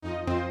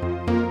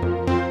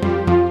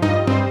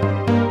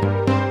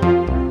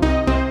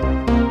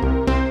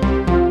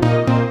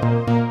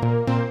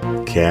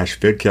Cash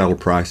fed cattle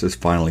prices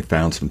finally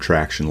found some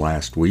traction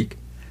last week.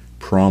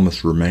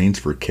 Promise remains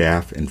for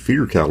calf and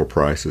feeder cattle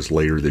prices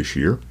later this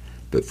year,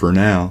 but for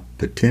now,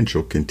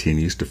 potential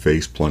continues to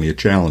face plenty of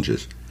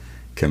challenges.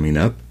 Coming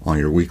up on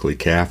your weekly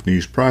Calf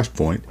News Price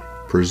Point,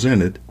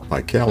 presented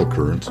by Cattle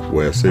Current's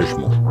Wes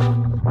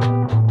Ishmael.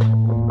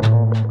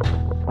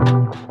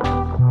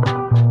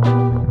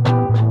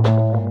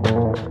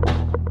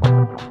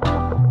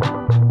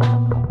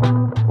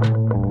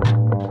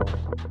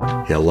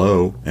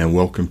 Hello, and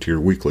welcome to your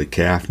weekly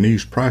Calf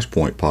News Price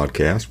Point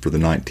podcast for the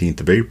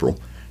 19th of April,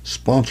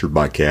 sponsored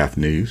by Calf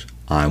News.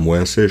 I'm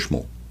Wes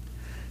Ishmael.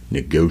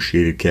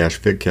 Negotiated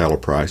cash-fed cattle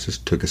prices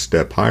took a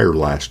step higher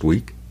last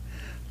week.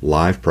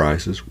 Live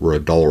prices were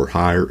 $1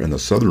 higher in the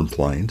Southern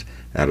Plains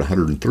at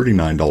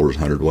 $139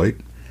 hundredweight,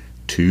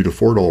 $2 to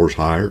 $4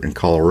 higher in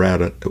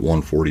Colorado at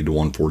 $140 to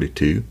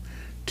 $142,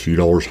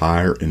 $2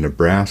 higher in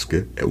Nebraska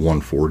at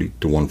 $140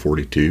 to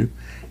 $142,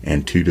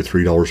 and $2 to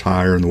 $3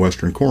 higher in the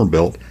Western Corn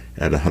Belt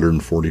at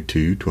 $142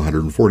 to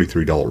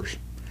 $143.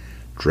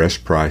 Dress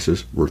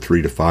prices were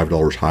 $3 to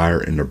 $5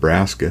 higher in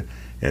Nebraska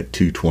at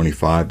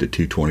 $225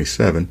 to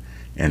 $227,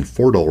 and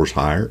 $4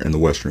 higher in the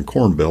Western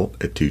Corn Belt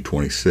at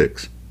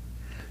 $226.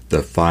 The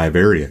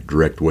 5-area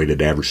direct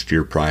weighted average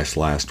steer price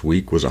last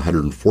week was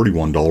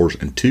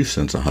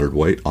 $141.02 a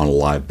hundredweight on a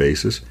live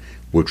basis,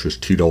 which was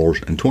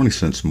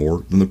 $2.20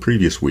 more than the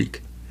previous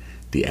week.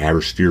 The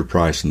average steer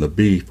price in the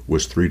beef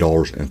was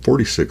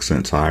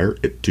 $3.46 higher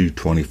at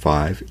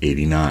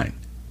 $225.89.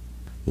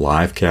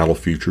 Live cattle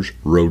futures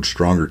rode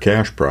stronger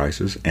cash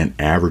prices, an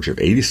average of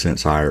 80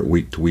 cents higher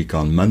week to week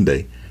on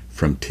Monday,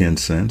 from 10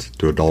 cents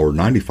to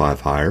 $1.95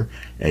 higher,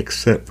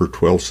 except for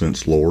 12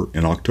 cents lower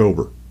in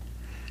October.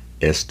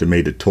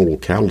 Estimated total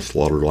cattle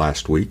slaughter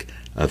last week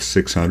of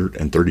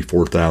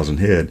 634,000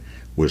 head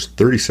was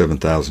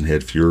 37,000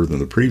 head fewer than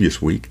the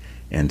previous week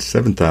and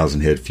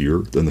 7,000 head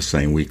fewer than the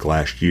same week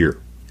last year.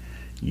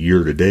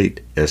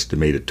 Year-to-date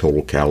estimated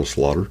total cattle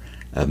slaughter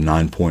of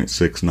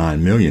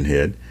 9.69 million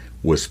head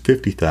was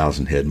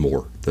 50,000 head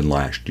more than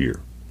last year.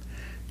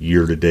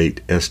 Year-to-date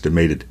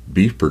estimated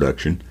beef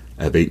production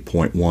of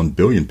 8.1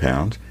 billion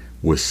pounds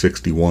was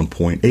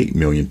 61.8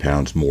 million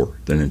pounds more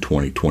than in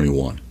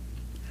 2021.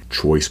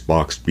 Choice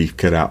boxed beef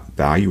cutout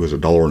value was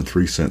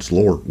 $1.03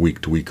 lower week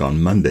to week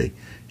on Monday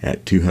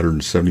at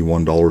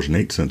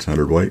 $271.08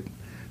 hundredweight.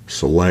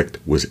 Select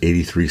was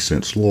 83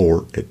 cents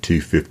lower at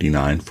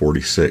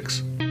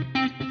 $259.46.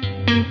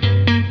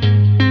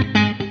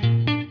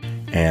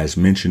 As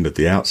mentioned at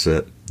the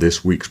outset,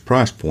 this week's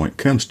price point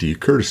comes to you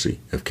courtesy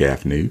of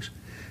Calf News.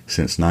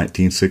 Since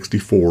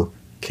 1964,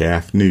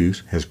 Calf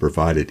News has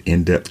provided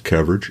in-depth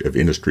coverage of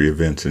industry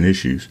events and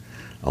issues,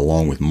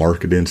 along with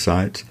market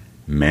insights,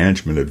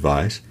 management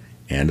advice,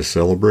 and a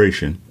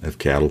celebration of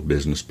cattle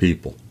business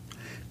people.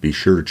 Be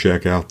sure to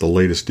check out the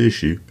latest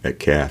issue at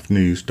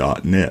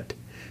calfnews.net.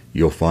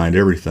 You'll find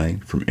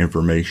everything from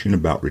information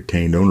about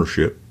retained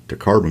ownership to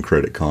carbon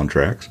credit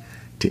contracts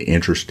to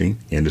interesting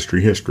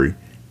industry history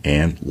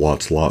and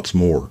lots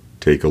more.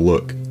 Take a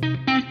look.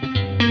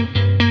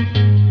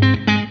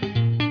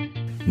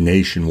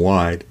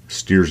 Nationwide,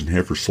 steers and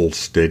heifers sold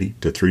steady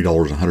to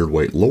 $3 a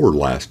hundredweight lower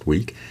last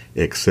week,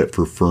 except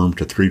for firm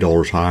to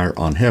 $3 higher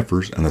on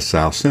heifers in the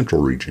South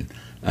Central region,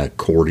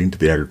 according to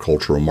the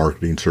Agricultural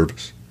Marketing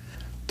Service.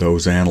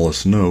 Those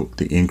analysts note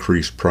the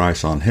increased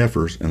price on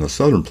heifers in the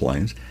Southern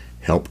Plains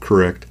helped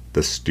correct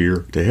the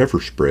steer to heifer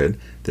spread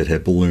that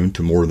had ballooned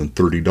to more than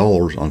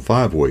 $30 on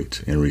 5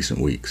 weights in recent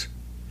weeks.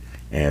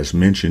 As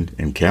mentioned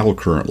in Cattle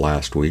Current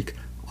last week,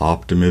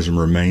 optimism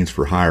remains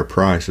for higher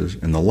prices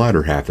in the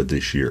latter half of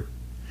this year.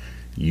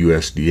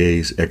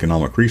 USDA's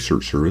Economic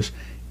Research Service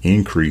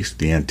increased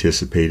the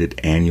anticipated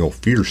annual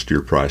feeder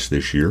steer price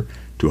this year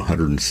to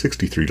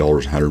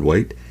 $163 a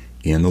hundredweight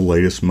in the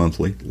latest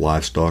monthly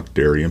livestock,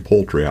 dairy, and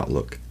poultry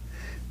outlook.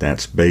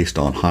 That's based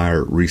on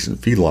higher recent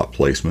feedlot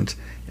placements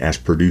as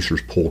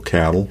producers pull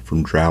cattle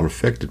from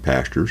drought-affected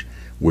pastures,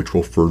 which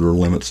will further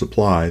limit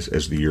supplies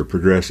as the year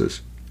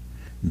progresses.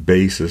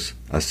 Basis,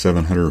 a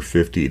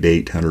 750 to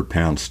 800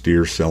 pound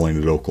steer selling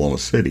at Oklahoma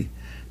City,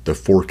 the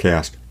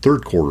forecast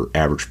third quarter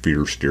average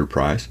feeder steer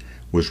price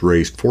was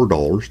raised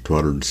 $4 to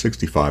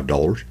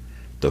 $165.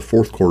 The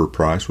fourth quarter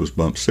price was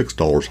bumped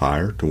 $6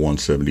 higher to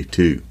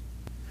 $172.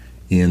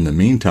 In the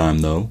meantime,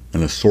 though,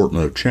 an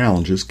assortment of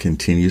challenges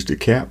continues to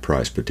cap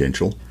price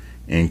potential,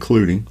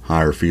 including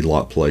higher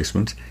feedlot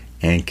placements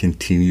and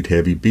continued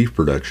heavy beef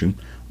production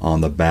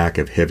on the back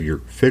of heavier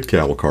fed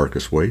cattle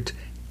carcass weights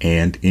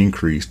and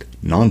increased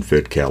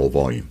non-fed cattle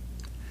volume.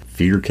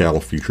 Feeder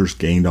cattle futures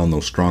gained on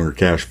those stronger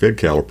cash-fed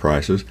cattle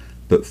prices,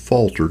 but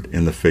faltered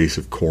in the face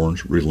of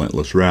corn's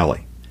relentless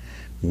rally.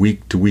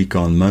 Week to week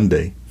on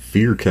Monday,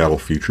 feeder cattle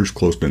futures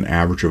closed an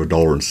average of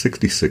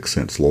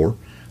 $1.66 lower,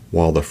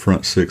 while the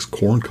front 6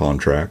 corn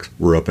contracts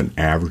were up an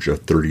average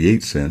of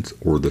 38 cents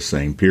over the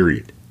same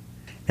period.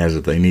 As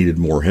if they needed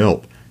more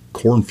help,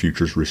 corn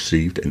futures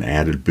received an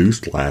added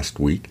boost last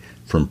week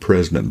from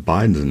President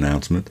Biden's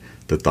announcement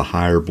that the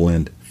higher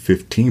blend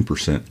 15%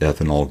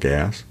 ethanol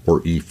gas,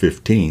 or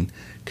E15,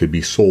 could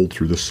be sold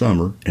through the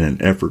summer in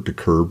an effort to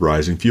curb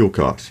rising fuel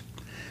costs.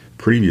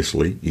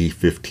 Previously,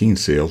 E15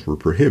 sales were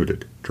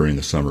prohibited during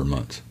the summer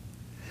months.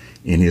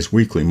 In his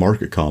weekly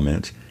market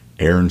comments,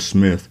 Aaron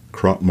Smith,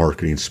 crop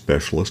marketing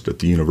specialist at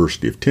the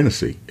University of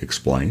Tennessee,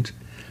 explains,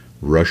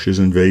 Russia's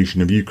invasion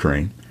of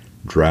Ukraine,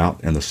 drought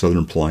in the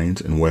southern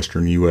plains and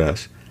western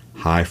U.S.,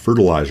 high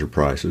fertilizer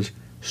prices,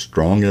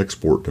 strong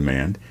export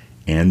demand,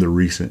 and the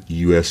recent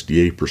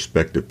USDA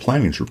Prospective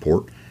Plantings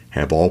Report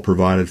have all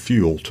provided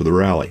fuel to the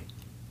rally.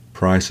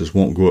 Prices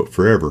won't go up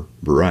forever,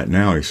 but right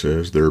now, he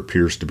says, there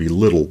appears to be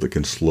little that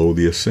can slow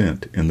the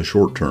ascent in the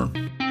short term.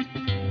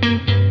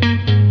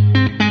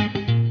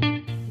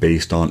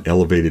 Based on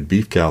elevated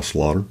beef cow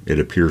slaughter, it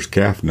appears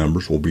calf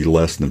numbers will be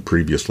less than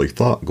previously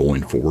thought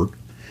going forward.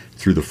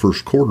 Through the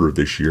first quarter of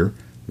this year,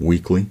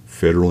 weekly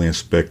federally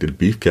inspected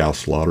beef cow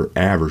slaughter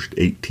averaged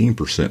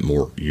 18%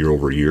 more year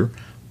over year,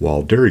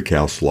 while dairy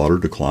cow slaughter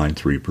declined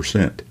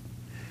 3%.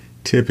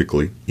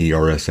 Typically,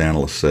 ERS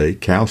analysts say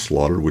cow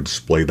slaughter would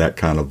display that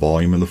kind of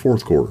volume in the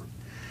fourth quarter.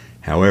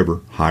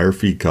 However, higher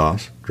feed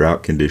costs,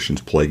 drought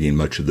conditions plaguing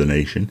much of the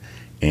nation,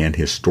 and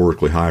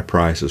historically high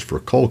prices for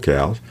cull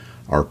cows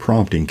are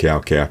prompting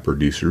cow-calf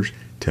producers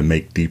to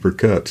make deeper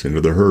cuts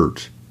into their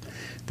herds.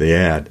 They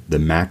add the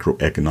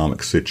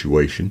macroeconomic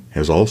situation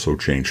has also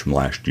changed from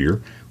last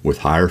year, with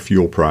higher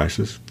fuel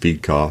prices,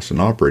 feed costs,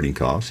 and operating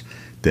costs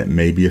that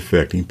may be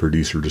affecting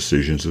producer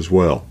decisions as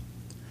well.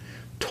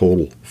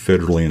 Total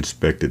federally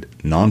inspected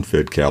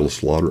non-fed cattle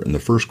slaughter in the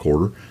first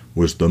quarter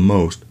was the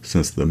most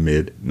since the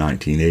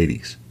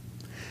mid-1980s.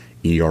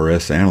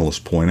 ERS analysts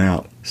point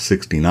out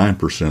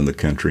 69% of the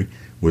country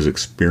was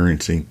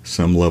experiencing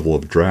some level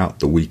of drought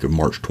the week of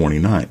March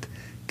 29th,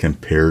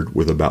 compared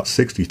with about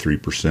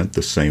 63%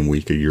 the same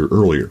week a year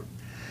earlier.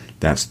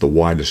 That's the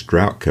widest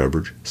drought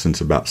coverage since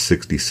about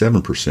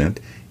 67%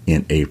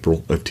 in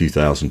April of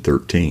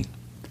 2013.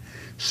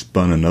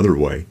 Spun another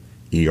way,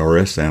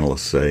 ERS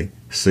analysts say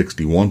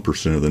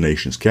 61% of the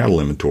nation's cattle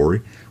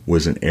inventory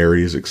was in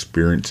areas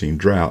experiencing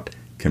drought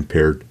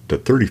compared to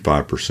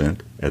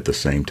 35% at the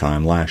same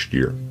time last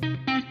year.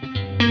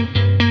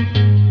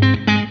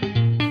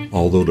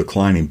 Although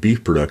declining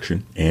beef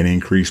production and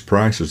increased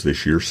prices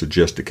this year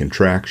suggest a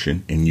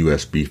contraction in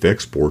U.S. beef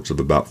exports of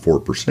about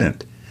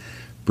 4%,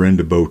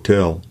 Brenda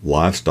Botel,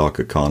 livestock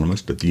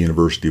economist at the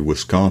University of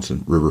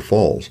Wisconsin, River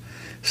Falls,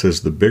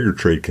 says the bigger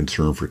trade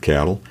concern for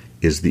cattle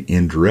is the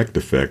indirect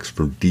effects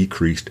from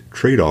decreased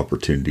trade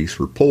opportunities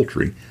for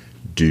poultry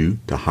due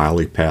to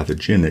highly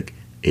pathogenic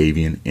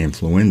avian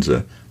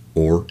influenza,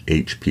 or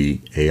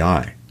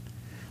HPAI,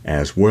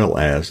 as well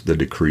as the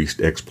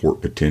decreased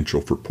export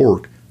potential for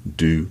pork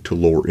due to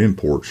lower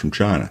imports from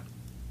China.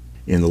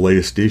 In the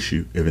latest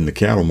issue of In the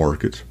Cattle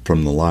Markets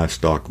from the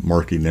Livestock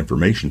Marketing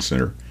Information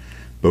Center,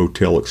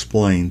 Botel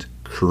explains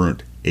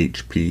current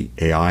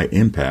HPAI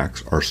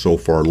impacts are so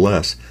far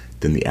less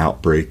than the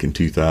outbreak in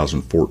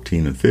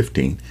 2014 and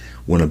 15,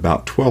 when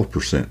about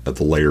 12% of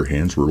the layer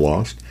hens were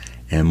lost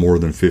and more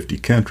than 50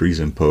 countries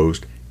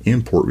imposed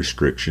import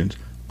restrictions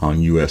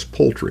on U.S.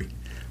 poultry,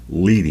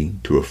 leading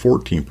to a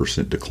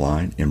 14%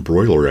 decline in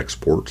broiler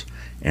exports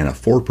and a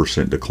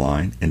 4%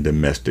 decline in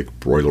domestic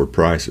broiler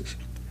prices.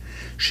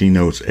 She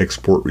notes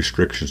export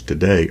restrictions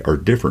today are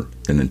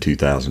different than in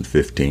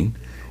 2015,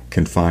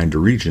 confined to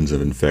regions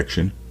of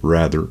infection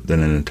rather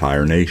than an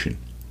entire nation.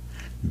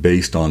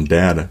 Based on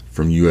data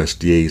from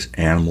USDA's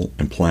Animal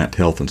and Plant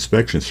Health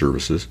Inspection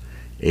Services,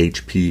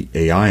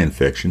 HPAI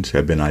infections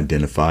have been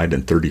identified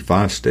in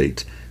 35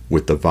 states,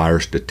 with the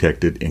virus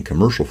detected in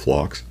commercial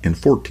flocks in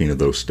 14 of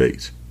those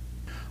states.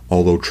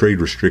 Although trade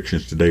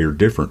restrictions today are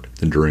different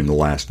than during the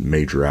last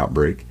major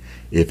outbreak,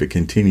 if it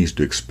continues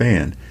to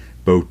expand,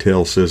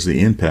 Botel says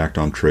the impact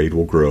on trade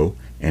will grow,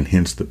 and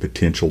hence the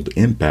potential to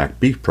impact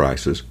beef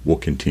prices will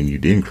continue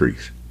to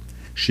increase.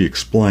 She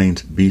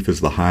explains beef is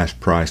the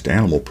highest priced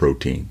animal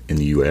protein in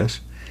the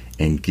U.S.,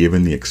 and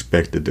given the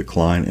expected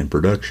decline in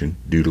production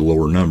due to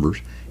lower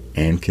numbers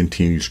and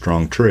continued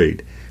strong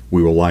trade,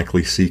 we will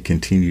likely see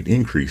continued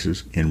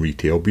increases in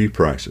retail beef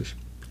prices.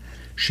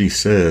 She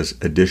says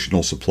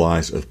additional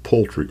supplies of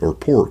poultry or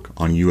pork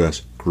on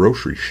U.S.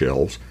 grocery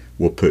shelves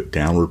will put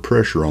downward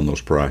pressure on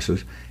those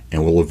prices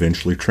and will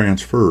eventually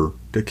transfer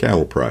to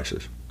cattle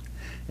prices.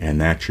 And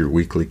that's your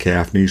weekly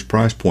Calf News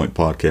Price Point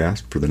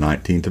podcast for the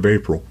 19th of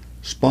April,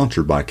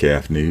 sponsored by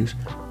Calf News.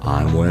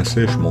 I'm Wes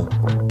Ishmael.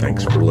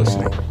 Thanks for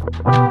listening.